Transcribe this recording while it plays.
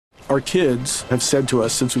Our kids have said to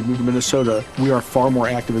us since we moved to Minnesota, we are far more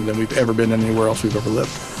active than we've ever been anywhere else we've ever lived.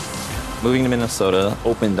 Moving to Minnesota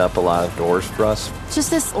opened up a lot of doors for us. Just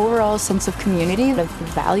this overall sense of community, of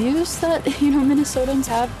values that, Minnesotans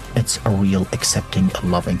have. It's a real accepting,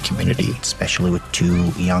 loving community, especially with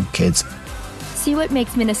 2 young kids. See what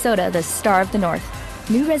makes Minnesota the star of the North.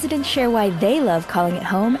 New residents share why they love calling it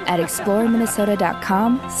home at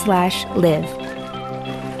exploreminnesota.com/live.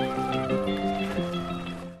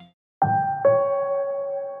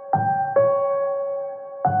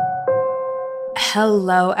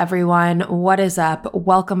 Hello, everyone. What is up?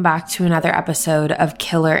 Welcome back to another episode of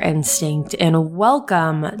Killer Instinct, and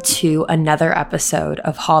welcome to another episode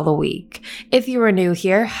of HalloWeek. If you are new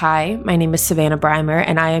here, hi, my name is Savannah Breimer,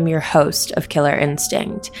 and I am your host of Killer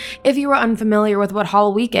Instinct. If you are unfamiliar with what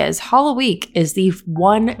HalloWeek is the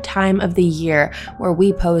one time of the year where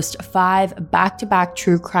we post 5 back-to-back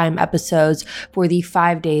true crime episodes for the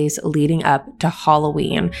 5 days leading up to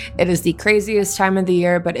Halloween. It is the craziest time of the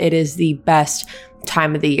year, but it is the best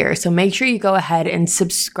time of the year. So make sure you go ahead and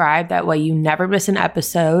subscribe. That way you never miss an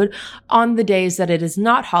episode. On the days that it is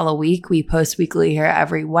not HalloWeek, we post weekly here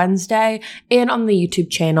every Wednesday and on the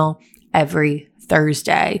YouTube channel every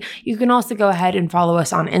Thursday. You can also go ahead and follow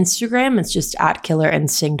us on Instagram. It's just at Killer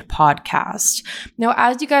Instinct Podcast. Now,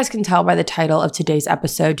 as you guys can tell by the title of today's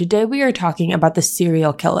episode, today we are talking about the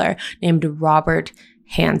serial killer named Robert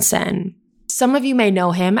Hansen. Some of you may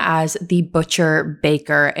know him as the Butcher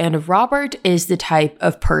Baker, and Robert is the type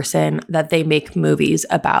of person that they make movies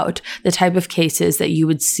about, the type of cases that you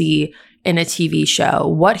would see in a TV show.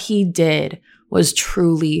 What he did was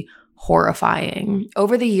truly horrifying.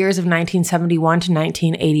 Over the years of 1971 to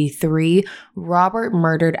 1983, Robert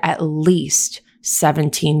murdered at least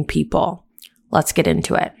 17 people. Let's get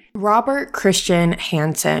into it. Robert Christian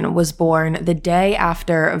Hansen was born the day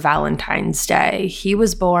after Valentine's Day. He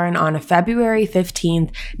was born on February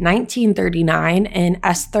 15th, 1939 in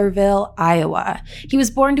Estherville, Iowa. He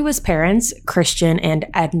was born to his parents, Christian and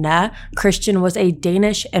Edna. Christian was a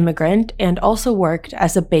Danish immigrant and also worked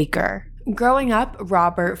as a baker. Growing up,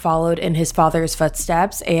 Robert followed in his father's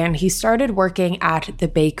footsteps, and he started working at the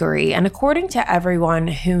bakery. And according to everyone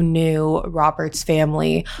who knew Robert's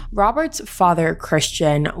family, Robert's father,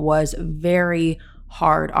 Christian, was very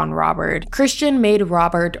hard on Robert. Christian made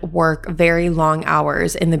Robert work very long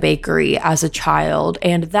hours in the bakery as a child,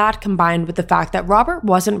 and that combined with the fact that Robert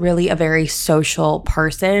wasn't really a very social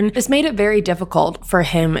person, this made it very difficult for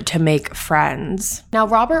him to make friends. Now,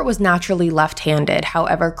 Robert was naturally left-handed.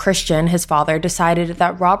 However, Christian, his father, decided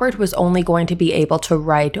that Robert was only going to be able to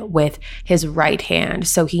write with his right hand,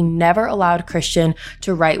 so he never allowed Christian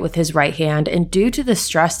to write with his right hand, and due to the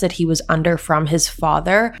stress that he was under from his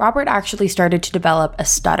father, Robert actually started to develop a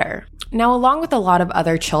stutter. Now, along with a lot of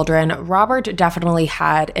other children, Robert definitely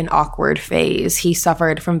had an awkward phase. He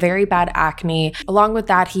suffered from very bad acne. Along with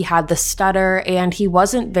that, he had the stutter, and he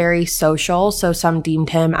wasn't very social, so some deemed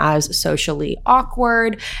him as socially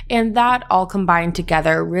awkward, and that all combined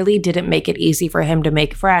together really didn't make it easy for him to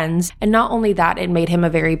make friends. And not only that, it made him a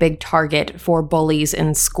very big target for bullies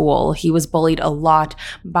in school. He was bullied a lot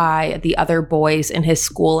by the other boys in his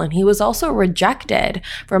school, and he was also rejected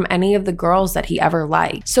from any of the girls that he ever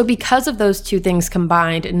liked. So because of those two things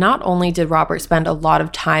combined, not only did Robert spend a lot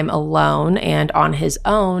of time alone and on his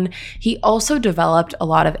own, he also developed a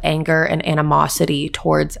lot of anger and animosity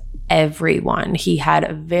towards everyone. He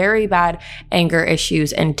had very bad anger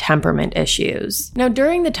issues and temperament issues. Now,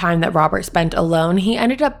 during the time that Robert spent alone, he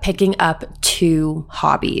ended up picking up 2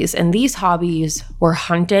 hobbies, and these hobbies were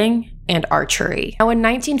hunting and archery. Now, in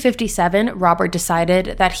 1957, Robert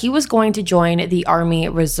decided that he was going to join the Army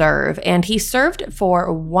Reserve, and he served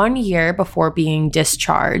for 1 year before being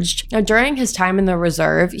discharged. Now, during his time in the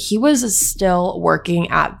reserve, he was still working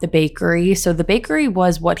at the bakery, so the bakery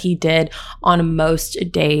was what he did on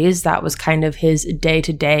most days. That was kind of his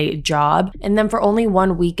day-to-day job. And then for only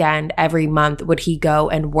 1 weekend every month would he go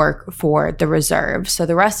and work for the reserve. So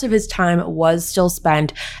the rest of his time was still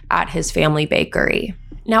spent at his family bakery.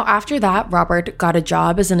 Now, after that, Robert got a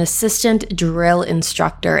job as an assistant drill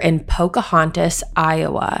instructor in Pocahontas,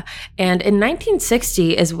 Iowa. And in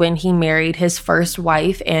 1960 is when he married his first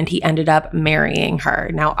wife, and he ended up marrying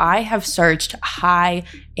her. Now, I have searched high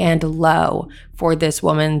and low for this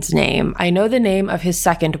woman's name. I know the name of his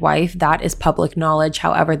second wife, that is public knowledge.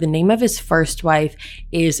 However, the name of his first wife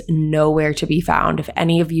is nowhere to be found. If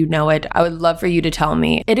any of you know it, I would love for you to tell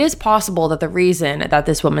me. It is possible that the reason that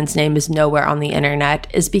this woman's name is nowhere on the internet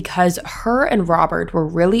is because her and Robert were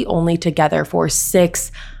really only together for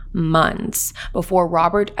 6 months before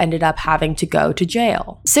Robert ended up having to go to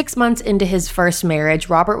jail. 6 months into his first marriage,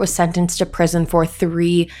 Robert was sentenced to prison for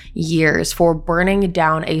 3 years for burning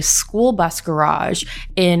down a school bus garage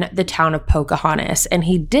in the town of Pocahontas. And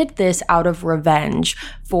he did this out of revenge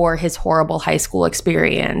for his horrible high school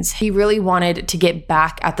experience. He really wanted to get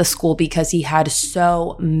back at the school because he had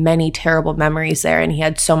so many terrible memories there and he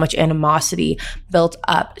had so much animosity built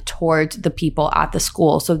up towards the people at the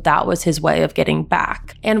school. So that was his way of getting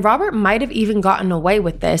back. And Robert might have even gotten away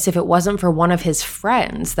with this if it wasn't for one of his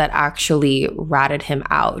friends that actually ratted him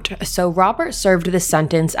out. So Robert served the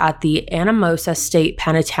sentence at the Anamosa State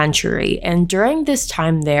Penitentiary, and during this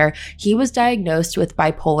time there, he was diagnosed with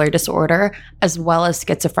bipolar disorder as well as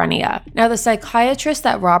schizophrenia. Now, the psychiatrist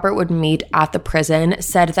that Robert would meet at the prison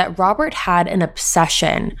said that Robert had an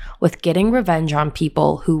obsession with getting revenge on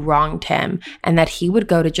people who wronged him, and that he would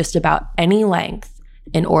go to just about any length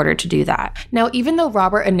in order to do that. Now, even though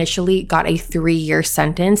Robert initially got a 3-year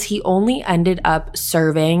sentence, he only ended up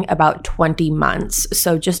serving about 20 months,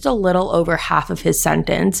 so just a little over half of his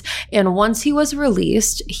sentence. And once he was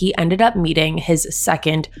released, he ended up meeting his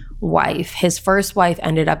second wife. His first wife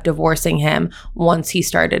ended up divorcing him once he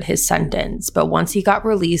started his sentence, but once he got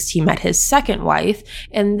released, he met his second wife,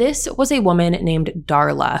 and this was a woman named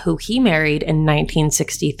Darla, who he married in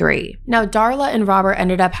 1963. Now, Darla and Robert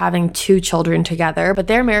ended up having 2 children together, but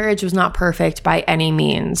their marriage was not perfect by any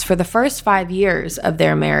means. For the first 5 years of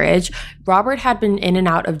their marriage, Robert had been in and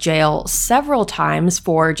out of jail several times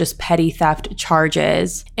for just petty theft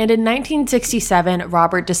charges. And in 1967,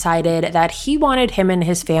 Robert decided that he wanted him and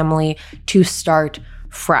his family to start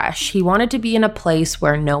fresh. He wanted to be in a place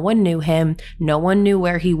where no one knew him, no one knew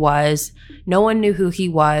where he was, no one knew who he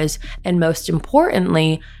was, and most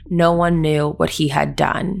importantly, no one knew what he had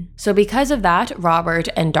done. So because of that, Robert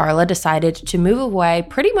and Darla decided to move away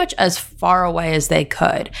pretty much as far away as they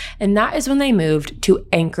could. And that is when they moved to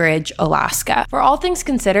Anchorage, Alaska. For all things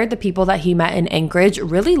considered, the people that he met in Anchorage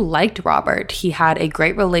really liked Robert. He had a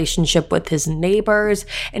great relationship with his neighbors,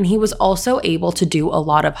 and he was also able to do a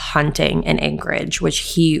lot of hunting in Anchorage, which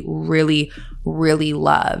he really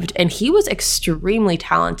loved. And he was extremely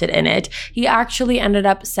talented in it. He actually ended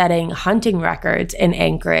up setting hunting records in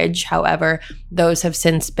Anchorage. However, those have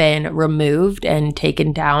since been removed and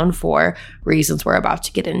taken down for reasons we're about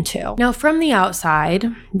to get into. Now, from the outside,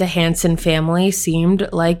 the Hansen family seemed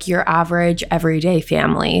like your average everyday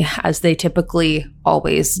family, as they typically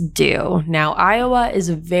always do. Now, Iowa is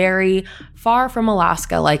very far from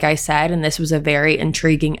Alaska, like I said, and this was a very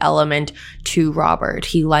intriguing element to Robert.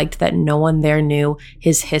 He liked that no one there knew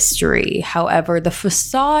his history. However, the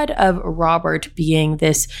facade of Robert being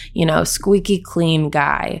this, squeaky clean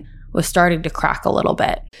guy was starting to crack a little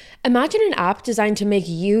bit. Imagine an app designed to make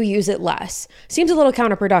you use it less. Seems a little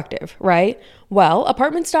counterproductive, right? Well,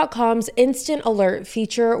 Apartments.com's Instant Alert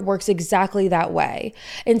feature works exactly that way.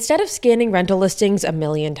 Instead of scanning rental listings a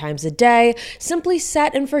million times a day, simply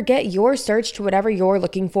set and forget your search to whatever you're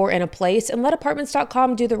looking for in a place and let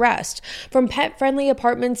Apartments.com do the rest. From pet-friendly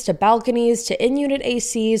apartments to balconies to in-unit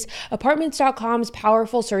ACs, Apartments.com's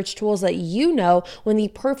powerful search tools let you know when the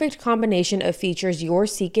perfect combination of features you're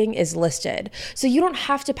seeking is listed. So you don't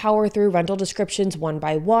have to power through rental descriptions one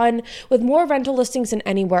by one. With more rental listings than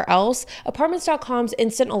anywhere else, Apartments.com's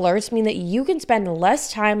instant alerts mean that you can spend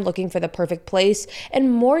less time looking for the perfect place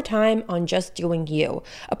and more time on just doing you.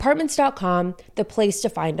 Apartments.com, the place to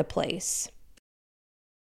find a place.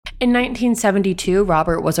 In 1972,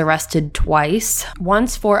 Robert was arrested twice,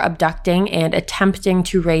 once for abducting and attempting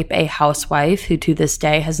to rape a housewife who to this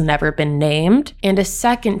day has never been named, and a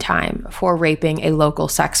second time for raping a local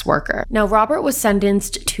sex worker. Now, Robert was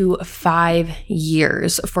sentenced to 5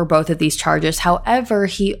 years for both of these charges. However,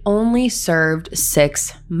 he only served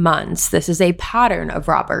 6 months. This is a pattern of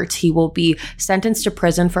Robert's. He will be sentenced to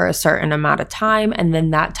prison for a certain amount of time, and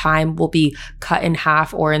then that time will be cut in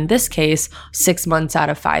half, or in this case, 6 months out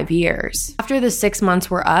of 5 years. After the 6 months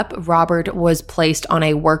were up, Robert was placed on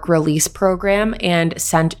a work release program and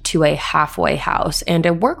sent to a halfway house. And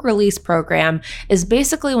a work release program is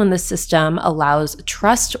basically when the system allows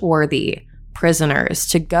trustworthy prisoners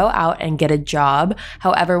to go out and get a job.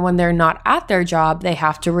 However, when they're not at their job, they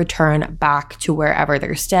have to return back to wherever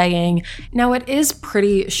they're staying. Now, it is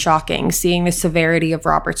pretty shocking seeing the severity of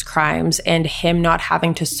Robert's crimes and him not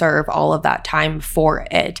having to serve all of that time for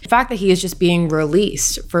it. The fact that he is just being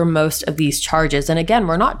released for most of these charges. And again,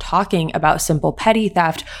 we're not talking about simple petty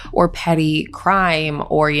theft or petty crime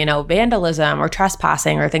or, vandalism or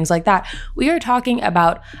trespassing or things like that. We are talking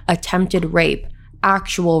about attempted rape,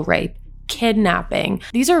 actual rape, kidnapping.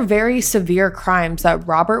 These are very severe crimes that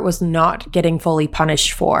Robert was not getting fully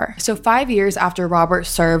punished for. So 5 years after Robert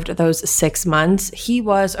served those 6 months, he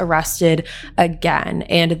was arrested again.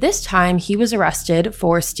 And this time he was arrested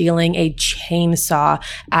for stealing a chainsaw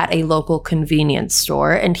at a local convenience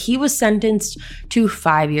store. And he was sentenced to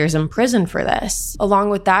 5 years in prison for this. Along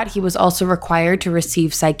with that, he was also required to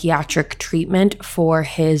receive psychiatric treatment for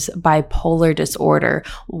his bipolar disorder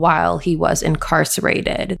while he was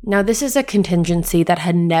incarcerated. Now, this is a contingency that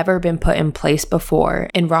had never been put in place before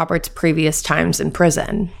in Robert's previous times in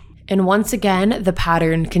prison. And once again, the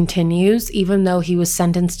pattern continues. Even though he was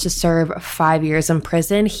sentenced to serve 5 years in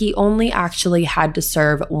prison, he only actually had to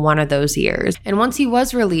serve 1 of those years. And once he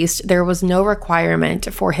was released, there was no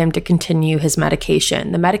requirement for him to continue his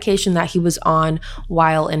medication. The medication that he was on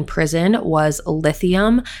while in prison was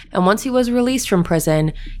lithium. And once he was released from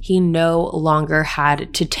prison, he no longer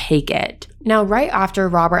had to take it. Now, right after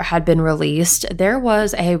Robert had been released, there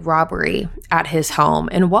was a robbery at his home.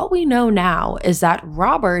 And what we know now is that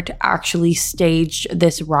Robert actually staged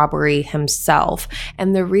this robbery himself.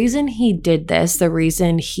 And the reason he did this, the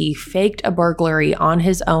reason he faked a burglary on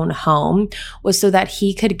his own home, was so that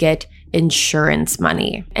he could get insurance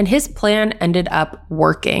money. And his plan ended up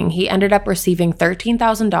working. He ended up receiving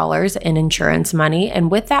 $13,000 in insurance money.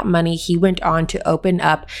 And with that money, he went on to open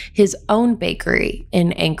up his own bakery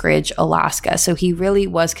in Anchorage, Alaska. So he really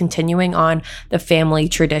was continuing on the family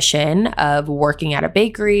tradition of working at a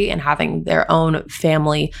bakery and having their own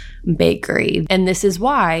family bakery. And this is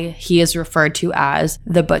why he is referred to as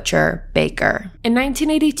the Butcher Baker. In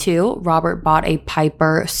 1982, Robert bought a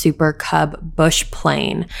Piper Super Cub bush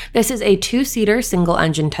plane. This is a 2-seater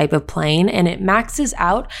single-engine type of plane, and it maxes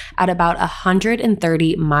out at about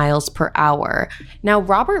 130 miles per hour. Now,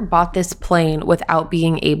 Robert bought this plane without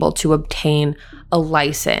being able to obtain a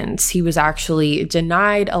license. He was actually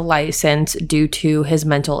denied a license due to his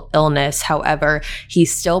mental illness. However, he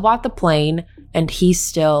still bought the plane and he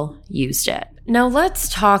still used it. Now let's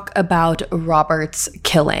talk about Robert's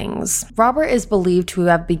killings. Robert is believed to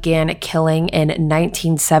have began killing in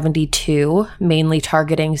 1972, mainly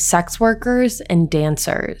targeting sex workers and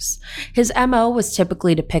dancers. His MO was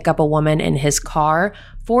typically to pick up a woman in his car,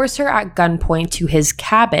 force her at gunpoint to his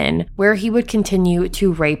cabin, where he would continue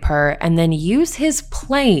to rape her, and then use his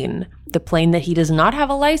plane, the plane that he does not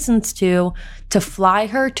have a license to fly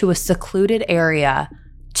her to a secluded area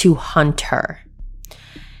to hunt her.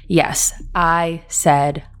 Yes, I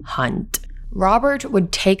said hunt. Robert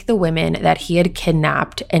would take the women that he had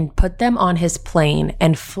kidnapped and put them on his plane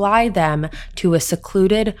and fly them to a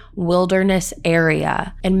secluded wilderness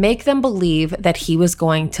area and make them believe that he was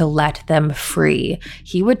going to let them free.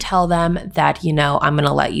 He would tell them that, I'm going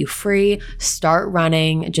to let you free, start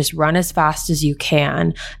running, just run as fast as you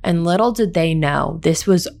can. And little did they know, this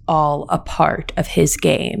was all a part of his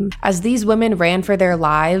game. As these women ran for their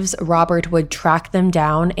lives, Robert would track them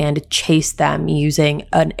down and chase them using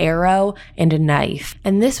an arrow and a knife.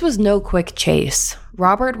 And this was no quick chase.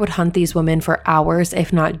 Robert would hunt these women for hours,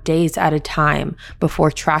 if not days at a time, before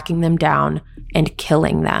tracking them down and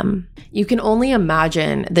killing them. You can only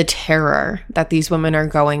imagine the terror that these women are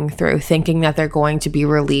going through, thinking that they're going to be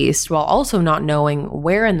released while also not knowing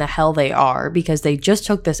where in the hell they are, because they just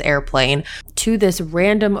took this airplane to this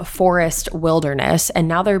random forest wilderness and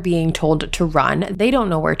now they're being told to run. They don't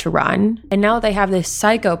know where to run. And now they have this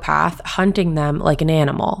psychopath hunting them like an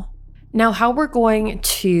animal. Now, how we're going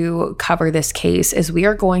to cover this case is we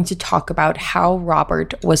are going to talk about how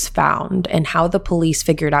Robert was found and how the police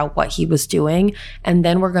figured out what he was doing, and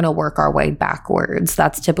then we're going to work our way backwards.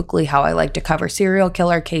 That's typically how I like to cover serial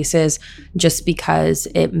killer cases, just because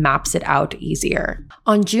it maps it out easier.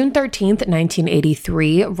 On June 13th,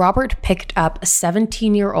 1983, Robert picked up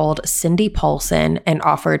 17-year-old Cindy Paulson and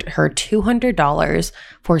offered her $200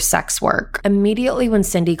 for sex work. Immediately when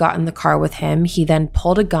Cindy got in the car with him, he then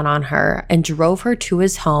pulled a gun on her and drove her to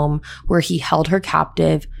his home, where he held her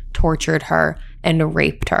captive, tortured her, and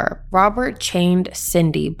raped her. Robert chained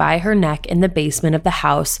Cindy by her neck in the basement of the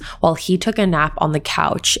house while he took a nap on the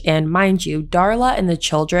couch. And mind you, Darla and the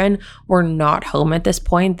children were not home at this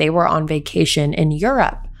point. They were on vacation in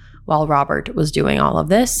Europe while Robert was doing all of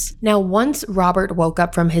this. Now, once Robert woke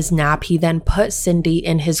up from his nap, he then put Cindy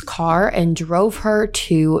in his car and drove her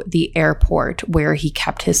to the airport where he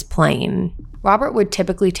kept his plane. Robert would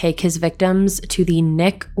typically take his victims to the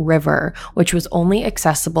Knik River, which was only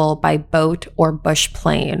accessible by boat or bush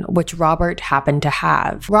plane, which Robert happened to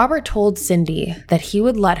have. Robert told Cindy that he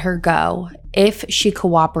would let her go if she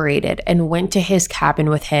cooperated and went to his cabin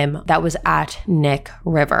with him that was at Knik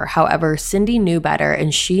River. However, Cindy knew better,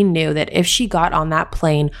 and she knew that if she got on that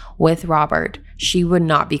plane with Robert, she would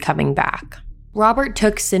not be coming back. Robert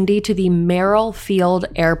took Cindy to the Merrill Field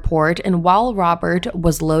Airport, and while Robert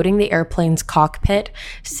was loading the airplane's cockpit,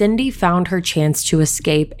 Cindy found her chance to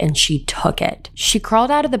escape and she took it. She crawled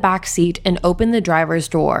out of the back seat and opened the driver's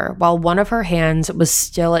door while one of her hands was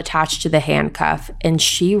still attached to the handcuff, and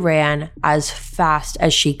she ran as fast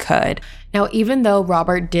as she could. Now, even though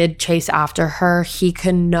Robert did chase after her, he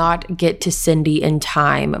could not get to Cindy in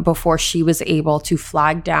time before she was able to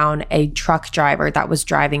flag down a truck driver that was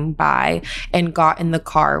driving by and got in the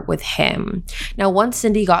car with him. Now, once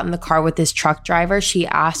Cindy got in the car with this truck driver, she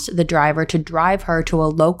asked the driver to drive her to a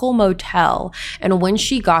local motel. And when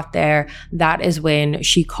she got there, that is when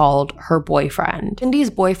she called her boyfriend.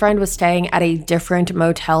 Cindy's boyfriend was staying at a different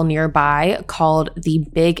motel nearby called the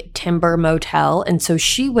Big Timber Motel. And so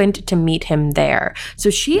she went to meet him there.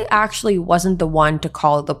 So she actually wasn't the one to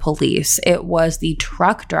call the police. It was the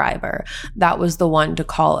truck driver that was the one to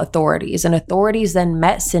call authorities. And authorities then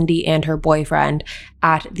met Cindy and her boyfriend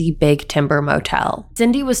at the Big Timber Motel.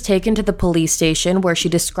 Cindy was taken to the police station where she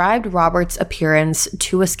described Robert's appearance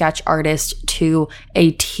to a sketch artist to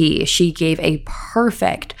a T. She gave a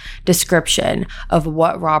perfect description of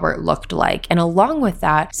what Robert looked like. And along with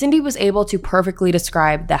that, Cindy was able to perfectly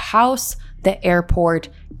describe the house, the airport,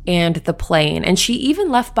 and the plane. And she even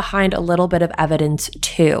left behind a little bit of evidence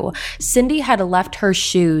too. Cindy had left her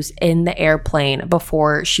shoes in the airplane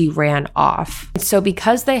before she ran off. So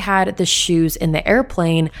because they had the shoes in the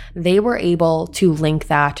airplane, they were able to link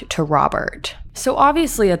that to Robert. So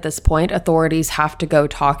obviously at this point, authorities have to go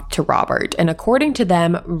talk to Robert. And according to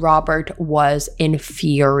them, Robert was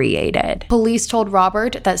infuriated. Police told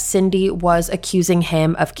Robert that Cindy was accusing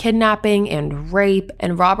him of kidnapping and rape.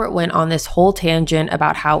 And Robert went on this whole tangent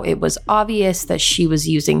about how it was obvious that she was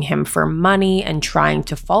using him for money and trying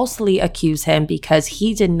to falsely accuse him because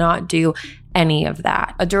he did not do any of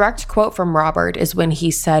that. A direct quote from Robert is when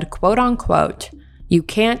he said, quote unquote, "You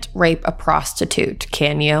can't rape a prostitute,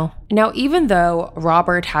 can you?" Now, even though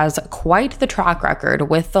Robert has quite the track record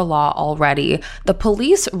with the law already, the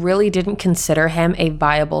police really didn't consider him a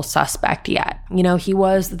viable suspect yet. You know, he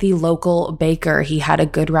was the local baker. He had a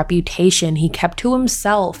good reputation. He kept to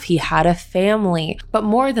himself. He had a family. But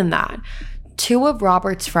more than that, two of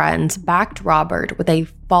Robert's friends backed Robert with a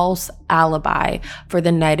false alibi for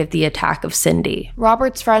the night of the attack of Cindy.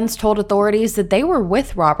 Robert's friends told authorities that they were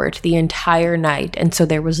with Robert the entire night, and so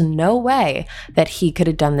there was no way that he could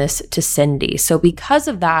have done this to Cindy. So because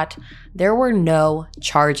of that, there were no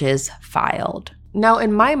charges filed. Now,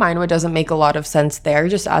 in my mind, what doesn't make a lot of sense there,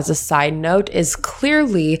 just as a side note, is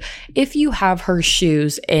clearly if you have her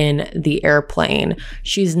shoes in the airplane,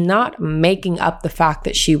 she's not making up the fact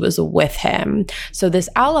that she was with him. So this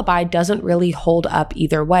alibi doesn't really hold up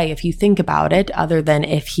either way if you think about it, other than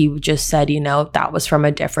if he just said, you know, that was from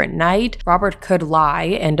a different night. Robert could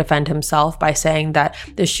lie and defend himself by saying that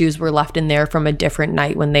the shoes were left in there from a different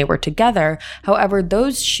night when they were together. However,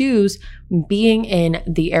 those shoes being in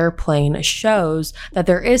the airplane shows that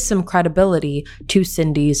there is some credibility to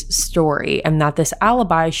Cindy's story and that this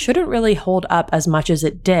alibi shouldn't really hold up as much as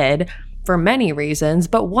it did for many reasons,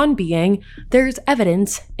 but one being there's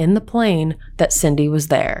evidence in the plane that Cindy was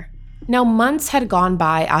there. Now, months had gone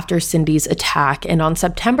by after Cindy's attack, and on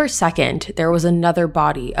September 2nd, there was another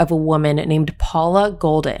body of a woman named Paula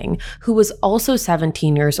Golding, who was also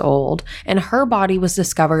 17 years old, and her body was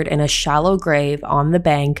discovered in a shallow grave on the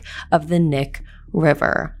bank of the Knik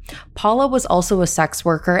River. Paula was also a sex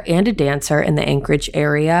worker and a dancer in the Anchorage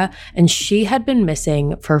area, and she had been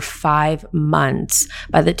missing for 5 months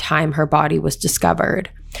by the time her body was discovered.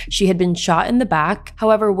 She had been shot in the back.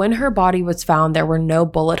 However, when her body was found, there were no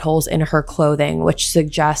bullet holes in her clothing, which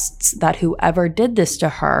suggests that whoever did this to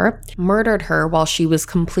her murdered her while she was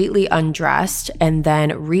completely undressed and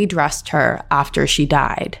then redressed her after she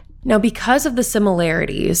died. Now, because of the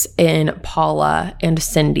similarities in Paula and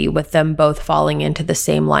Cindy, with them both falling into the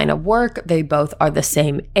same line of work, they both are the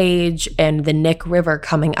same age, and the Knik River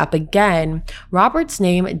coming up again, Robert's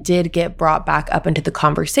name did get brought back up into the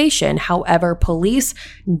conversation. However, police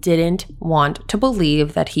didn't want to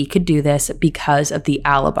believe that he could do this because of the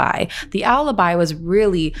alibi. The alibi was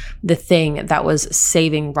really the thing that was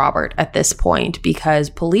saving Robert at this point,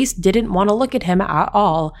 because police didn't want to look at him at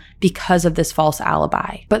all because of this false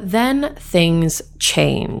alibi. But then things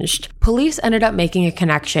changed. Police ended up making a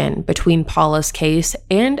connection between Paula's case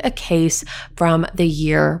and a case from the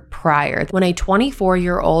year prior, when a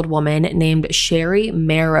 24-year-old woman named Sherry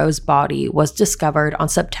Marrow's body was discovered on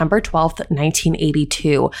September 12th,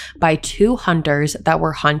 1982 by two hunters that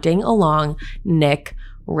were hunting along Knik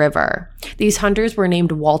River. These hunters were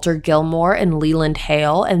named Walter Gilmore and Leland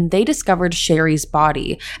Hale, and they discovered Sherry's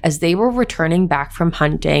body as they were returning back from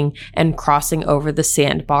hunting and crossing over the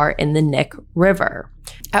sandbar in the Nick River.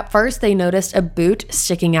 At first, they noticed a boot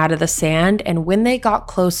sticking out of the sand, and when they got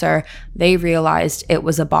closer, they realized it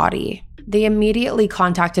was a body. They immediately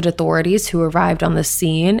contacted authorities who arrived on the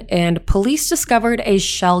scene, and police discovered a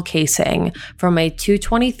shell casing from a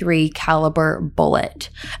 .223 caliber bullet.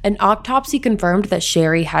 An autopsy confirmed that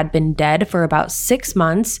Sherry had been dead for about 6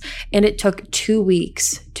 months, and it took 2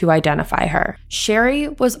 weeks to identify her. Sherry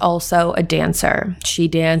was also a dancer. She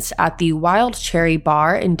danced at the Wild Cherry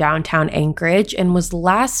Bar in downtown Anchorage and was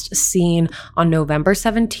last seen on November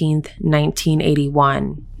 17th,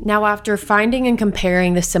 1981. Now, after finding and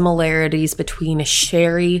comparing the similarities between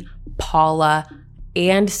Sherry, Paula,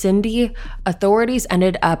 and Cindy, authorities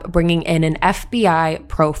ended up bringing in an FBI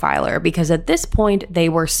profiler because at this point they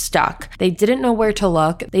were stuck. They didn't know where to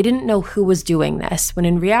look. They didn't know who was doing this, when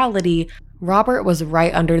in reality, Robert was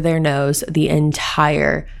right under their nose the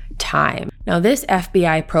entire time. Now, this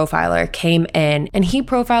FBI profiler came in and he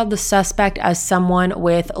profiled the suspect as someone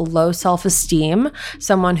with low self-esteem,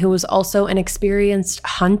 someone who was also an experienced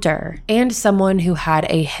hunter, and someone who had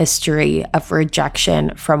a history of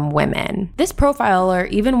rejection from women. This profiler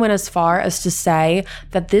even went as far as to say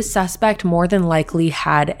that this suspect more than likely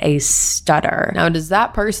had a stutter. Now, does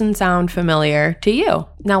that person sound familiar to you?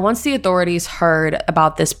 Now, once the authorities heard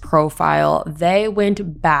about this profile, they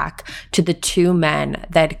went back to the 2 men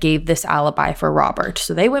that gave this alibi for Robert.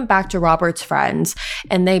 So they went back to Robert's friends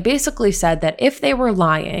and they basically said that if they were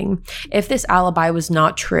lying, if this alibi was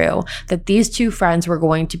not true, that these 2 friends were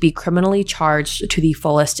going to be criminally charged to the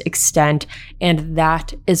fullest extent, and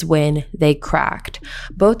that is when they cracked.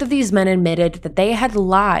 Both of these men admitted that they had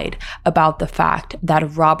lied about the fact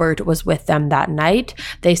that Robert was with them that night.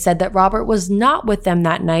 They said that Robert was not with them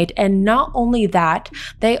that night, and not only that,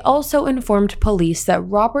 they also informed police that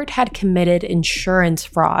Robert had committed insurance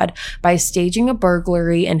fraud by staging a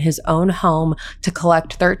burglary in his own home to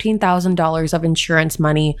collect $13,000 of insurance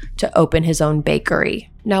money to open his own bakery.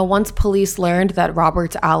 Now, once police learned that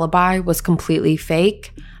Robert's alibi was completely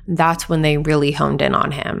fake, that's when they really honed in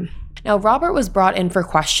on him. Now, Robert was brought in for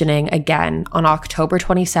questioning again on October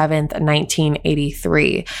 27th,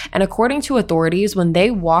 1983. And according to authorities, when they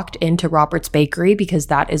walked into Robert's bakery, because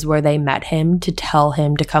that is where they met him to tell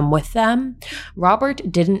him to come with them,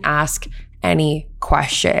 Robert didn't ask any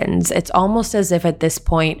questions. It's almost as if at this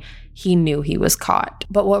point, he knew he was caught.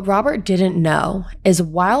 But what Robert didn't know is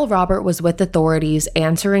while Robert was with authorities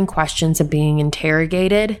answering questions and being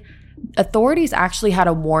interrogated, authorities actually had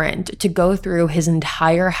a warrant to go through his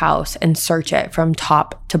entire house and search it from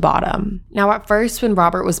top to bottom. Now, at first, when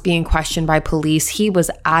Robert was being questioned by police, he was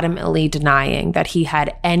adamantly denying that he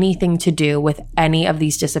had anything to do with any of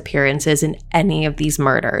these disappearances and any of these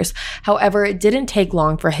murders. However, it didn't take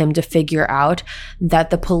long for him to figure out that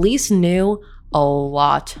the police knew a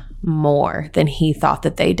lot more than he thought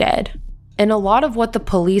that they did. And a lot of what the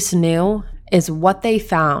police knew is what they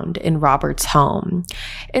found in Robert's home.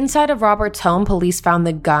 Inside of Robert's home, police found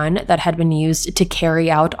the gun that had been used to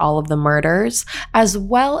carry out all of the murders, as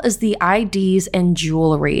well as the IDs and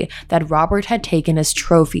jewelry that Robert had taken as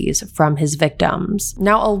trophies from his victims.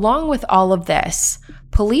 Now, along with all of this,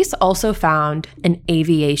 police also found an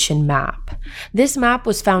aviation map. This map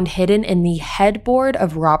was found hidden in the headboard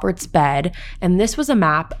of Robert's bed, and this was a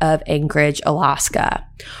map of Anchorage, Alaska.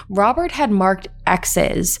 Robert had marked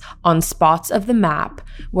X's on spots of the map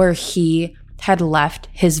where he had left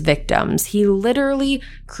his victims. He literally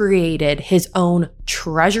created his own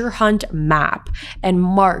treasure hunt map and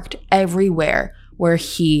marked everywhere where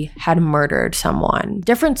he had murdered someone.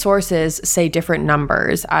 Different sources say different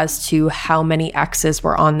numbers as to how many X's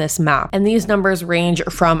were on this map. And these numbers range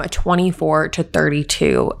from 24 to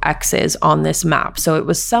 32 X's on this map. So it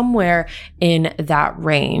was somewhere in that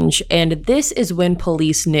range. And this is when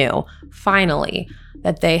police knew, finally,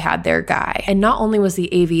 that they had their guy. And not only was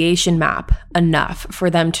the aviation map enough for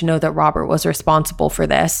them to know that Robert was responsible for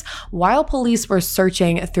this, while police were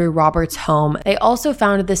searching through Robert's home, they also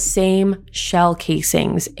found the same shell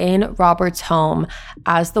casings in Robert's home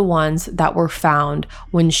as the ones that were found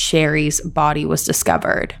when Sherry's body was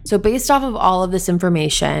discovered. So based off of all of this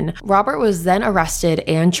information, Robert was then arrested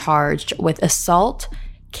and charged with assault,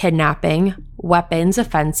 kidnapping, weapons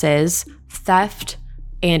offenses, theft,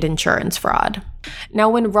 and insurance fraud. Now,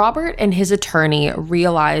 when Robert and his attorney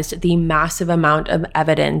realized the massive amount of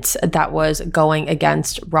evidence that was going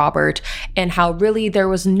against Robert and how really there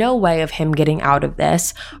was no way of him getting out of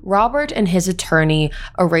this, Robert and his attorney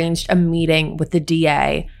arranged a meeting with the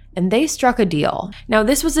DA and they struck a deal. Now,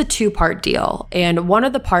 this was a two-part deal, and one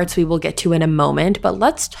of the parts we will get to in a moment, but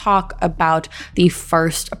let's talk about the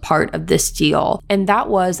first part of this deal, and that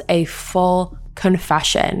was a full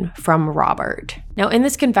confession from Robert. Now, in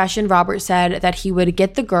this confession, Robert said that he would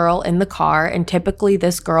get the girl in the car, and typically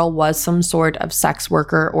this girl was some sort of sex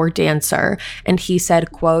worker or dancer, and he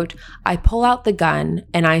said, quote, "I pull out the gun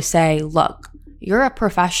and I say, look, you're a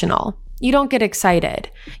professional. You don't get excited.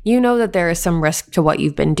 You know that there is some risk to what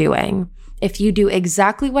you've been doing. If you do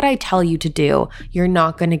exactly what I tell you to do, you're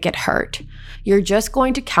not going to get hurt. You're just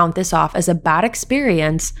going to count this off as a bad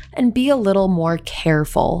experience and be a little more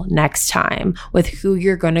careful next time with who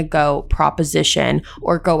you're going to go proposition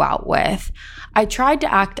or go out with. I tried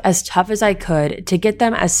to act as tough as I could to get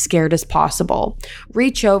them as scared as possible.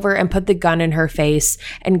 Reach over and put the gun in her face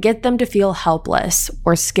and get them to feel helpless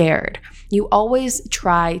or scared. You always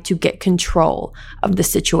try to get control of the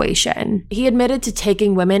situation." He admitted to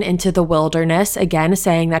taking women into the wilderness, again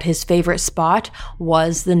saying that his favorite spot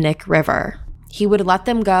was the Knik River. He would let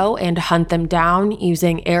them go and hunt them down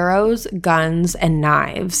using arrows, guns, and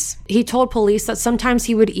knives. He told police that sometimes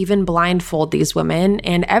he would even blindfold these women,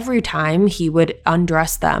 and every time he would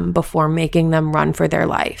undress them before making them run for their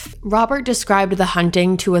life. Robert described the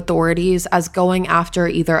hunting to authorities as going after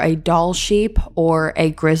either a doll sheep or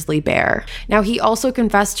a grizzly bear. Now, he also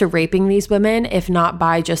confessed to raping these women. If not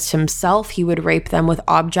by just himself, he would rape them with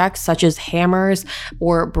objects such as hammers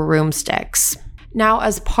or broomsticks. Now,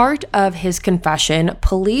 as part of his confession,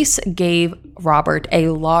 police gave Robert a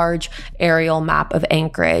large aerial map of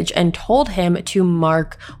Anchorage and told him to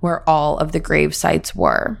mark where all of the grave sites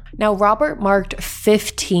were. Now, Robert marked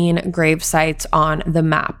 15 grave sites on the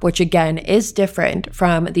map, which again is different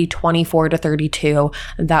from the 24 to 32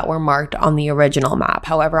 that were marked on the original map.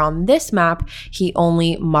 However, on this map, he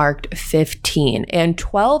only marked 15, and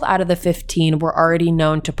 12 out of the 15 were already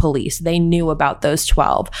known to police. They knew about those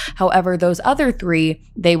 12. However, those other 3,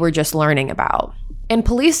 they were just learning about. And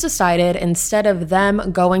police decided, instead of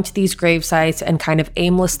them going to these grave sites and kind of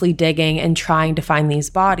aimlessly digging and trying to find these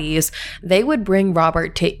bodies, they would bring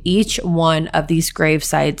Robert to each one of these grave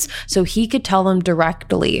sites so he could tell them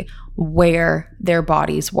directly where their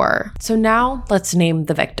bodies were. So now let's name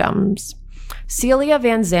the victims. Celia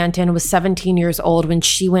Van Zanten was 17 years old when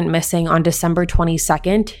she went missing on December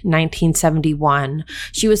 22nd, 1971.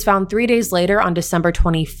 She was found 3 days later on December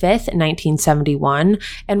 25th, 1971,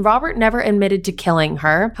 and Robert never admitted to killing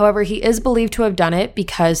her. However, he is believed to have done it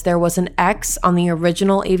because there was an X on the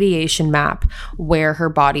original aviation map where her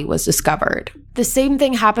body was discovered. The same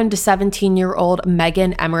thing happened to 17-year-old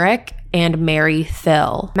Megan Emmerich and Mary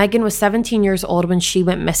Thill. Megan was 17 years old when she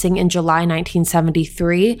went missing in July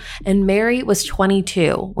 1973, and Mary was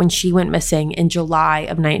 22 when she went missing in July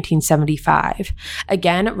of 1975.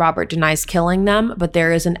 Again, Robert denies killing them, but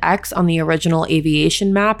there is an X on the original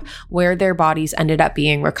aviation map where their bodies ended up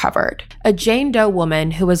being recovered. A Jane Doe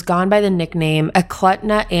woman who was gone by the nickname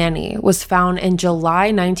Eklutna Annie was found in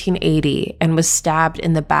July 1980 and was stabbed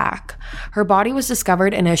in the back. Her body was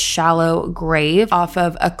discovered in a shallow grave off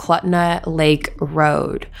of Eklutna Lake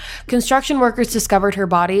Road. Construction workers discovered her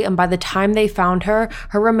body, and by the time they found her,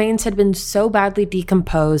 her remains had been so badly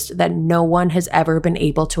decomposed that no one has ever been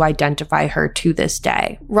able to identify her to this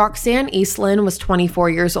day. Roxanne Eastland was 24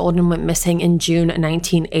 years old and went missing in June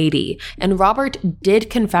 1980, and Robert did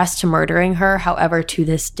confess to murdering her. However, to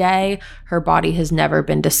this day, her body has never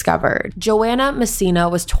been discovered. Joanna Messina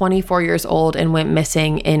was 24 years old and went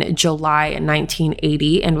missing in July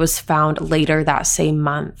 1980 and was found later that same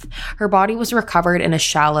month. Her body was recovered in a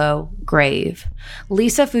shallow grave.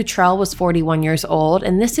 Lisa Futrell was 41 years old,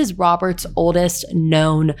 and this is Robert's oldest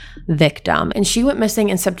known victim. And she went missing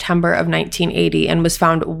in September of 1980 and was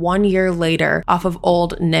found 1 year later off of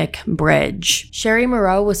Old Knik Bridge. Sherry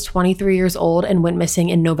Moreau was 23 years old and went missing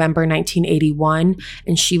in November 1981,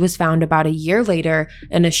 and she was found about a year later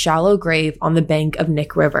in a shallow grave on the bank of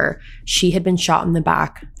Knik River. She had been shot in the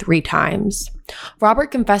back 3 times.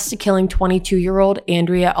 Robert confessed to killing 22-year-old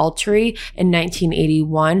Andrea Altry in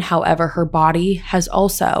 1981. However, her body has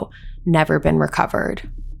also never been recovered.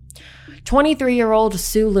 23-year-old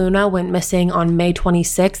Sue Luna went missing on May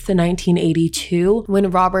 26, 1982,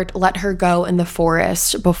 when Robert let her go in the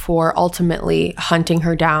forest before ultimately hunting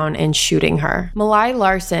her down and shooting her. Malai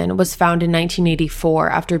Larson was found in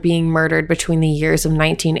 1984 after being murdered between the years of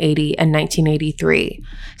 1980 and 1983.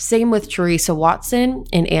 Same with Teresa Watson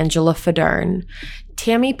and Angela Federn.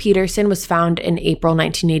 Tammy Peterson was found in April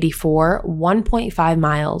 1984, 1.5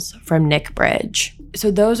 miles from Knik Bridge. So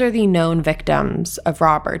those are the known victims of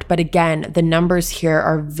Robert. But again, the numbers here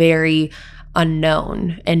are very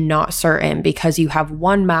unknown and not certain, because you have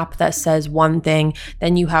one map that says one thing,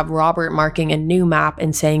 then you have Robert marking a new map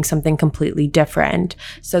and saying something completely different.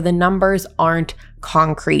 So the numbers aren't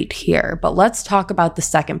concrete here. But let's talk about the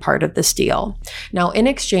second part of this deal. Now, in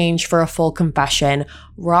exchange for a full confession,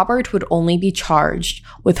 Robert would only be charged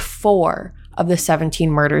with 4 of the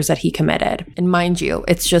 17 murders that he committed. And mind you,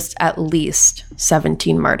 it's just at least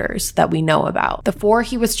 17 murders that we know about. The 4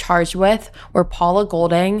 he was charged with were Paula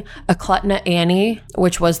Golding, Ecletna Annie,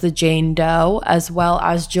 which was the Jane Doe, as well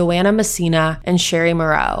as Joanna Messina and Sherry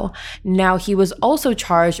Moreau. Now, he was also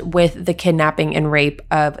charged with the kidnapping and rape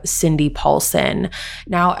of Cindy Paulson.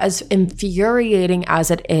 Now, as infuriating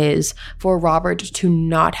as it is for Robert to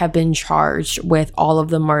not have been charged with all of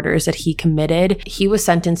the murders that he committed, he was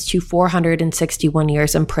sentenced to 461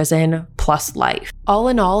 years in prison plus life. All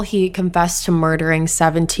in all, he confessed to murdering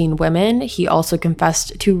 17 women. He also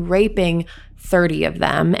confessed to raping 30 of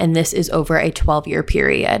them, and this is over a 12-year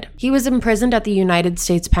period. He was imprisoned at the United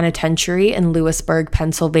States Penitentiary in Lewisburg,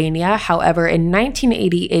 Pennsylvania. However, in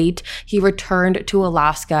 1988, he returned to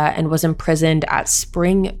Alaska and was imprisoned at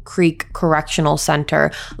Spring Creek Correctional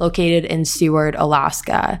Center, located in Seward,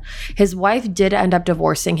 Alaska. His wife did end up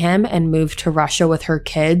divorcing him and moved to Russia with her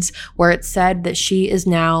kids, where it's said that she is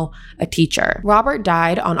now a teacher. Robert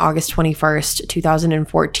died on August 21st,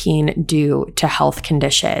 2014, due to health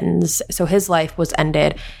conditions. So his life was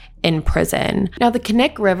ended in prison. Now, the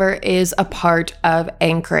Knik River is a part of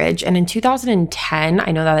Anchorage, and in 2010,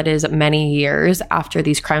 I know that it is many years after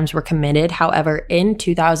these crimes were committed. However, in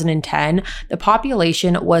 2010, the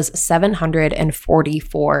population was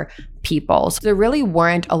 744 people. So there really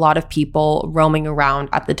weren't a lot of people roaming around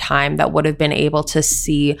at the time that would have been able to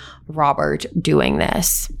see Robert doing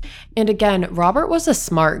this. And again, Robert was a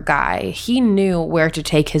smart guy. He knew where to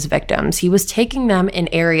take his victims. He was taking them in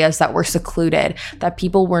areas that were secluded, that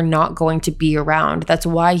people were not going to be around. That's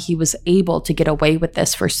why he was able to get away with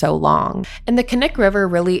this for so long. And the Knik River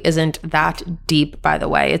really isn't that deep, by the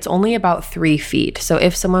way. It's only about 3 feet. So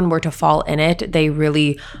if someone were to fall in it, they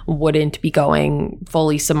really wouldn't be going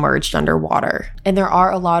fully submerged underwater. And there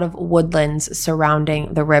are a lot of woodlands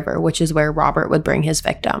surrounding the river, which is where Robert would bring his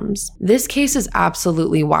victims. This case is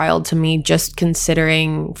absolutely wild to me, just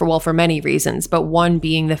considering, for many reasons, but one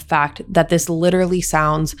being the fact that this literally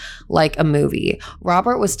sounds like a movie.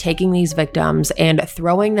 Robert was taking these victims and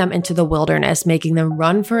throwing them into the wilderness, making them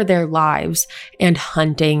run for their lives and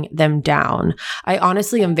hunting them down. I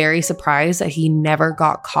honestly am very surprised that he never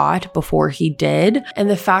got caught before he did. And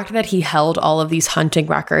the fact that he held all of these hunting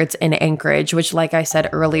records in Anchorage, which, like I said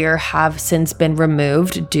earlier, have since been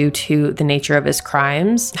removed due to the nature of his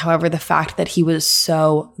crimes. However, the fact that he was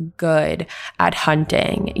so good at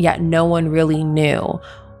hunting, yet no one really knew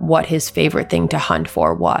what his favorite thing to hunt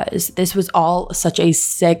for was. This was all such a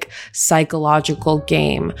sick psychological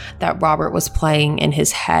game that Robert was playing in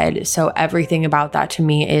his head. So everything about that to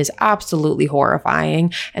me is absolutely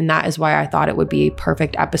horrifying. And that is why I thought it would be a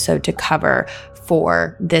perfect episode to cover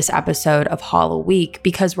for this episode of HalloWeek,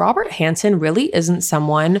 because Robert Hansen really isn't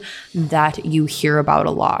someone that you hear about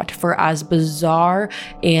a lot. For as bizarre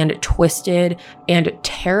and twisted and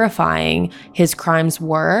terrifying his crimes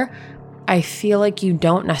were, I feel like you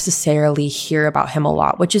don't necessarily hear about him a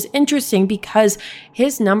lot, which is interesting because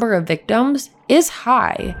his number of victims is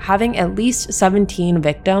high. Having at least 17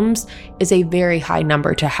 victims is a very high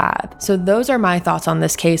number to have. So those are my thoughts on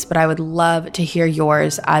this case, but I would love to hear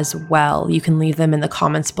yours as well. You can leave them in the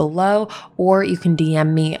comments below, or you can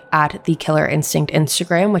DM me at the Killer Instinct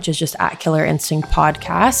Instagram, which is just at Killer Instinct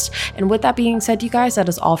Podcast. And with that being said, you guys, that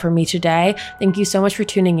is all for me today. Thank you so much for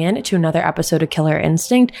tuning in to another episode of Killer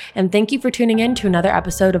Instinct, and thank you for tuning in to another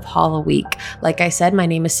episode of HalloWeek. Like I said, my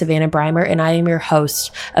name is Savannah Breimer, and I am your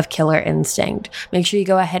host of Killer Instinct. Make sure you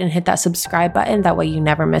go ahead and hit that subscribe button. That way you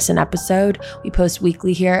never miss an episode. We post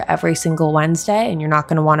weekly here every single Wednesday, and you're not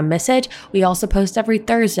going to want to miss it. We also post every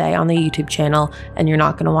Thursday on the YouTube channel, and you're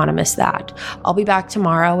not going to want to miss that. I'll be back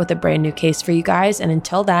tomorrow with a brand new case for you guys. And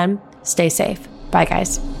until then, stay safe. Bye,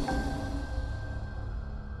 guys.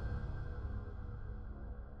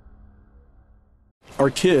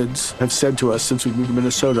 Our kids have said to us since we moved to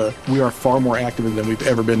Minnesota, we are far more active than we've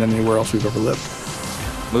ever been anywhere else we've ever lived.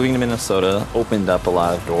 Moving to Minnesota opened up a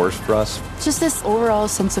lot of doors for us. Just this overall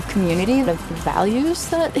sense of community, of values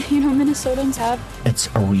that, Minnesotans have. It's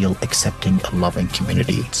a real accepting, loving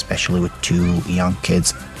community, especially with 2 young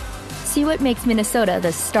kids. See what makes Minnesota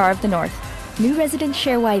the star of the North. New residents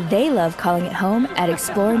share why they love calling it home at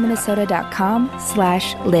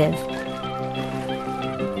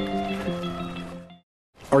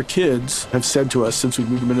exploreminnesota.com/live. Our kids have said to us since we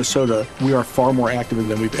moved to Minnesota, we are far more active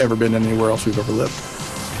than we've ever been anywhere else we've ever lived.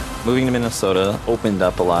 Moving to Minnesota opened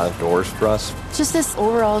up a lot of doors for us. Just this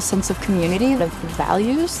overall sense of community, of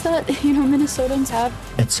values that, Minnesotans have.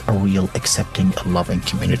 It's a real accepting, loving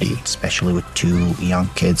community, especially with 2 young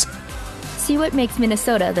kids. See what makes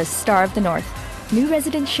Minnesota the star of the North. New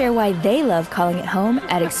residents share why they love calling it home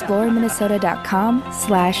at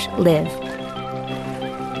exploreminnesota.com/live.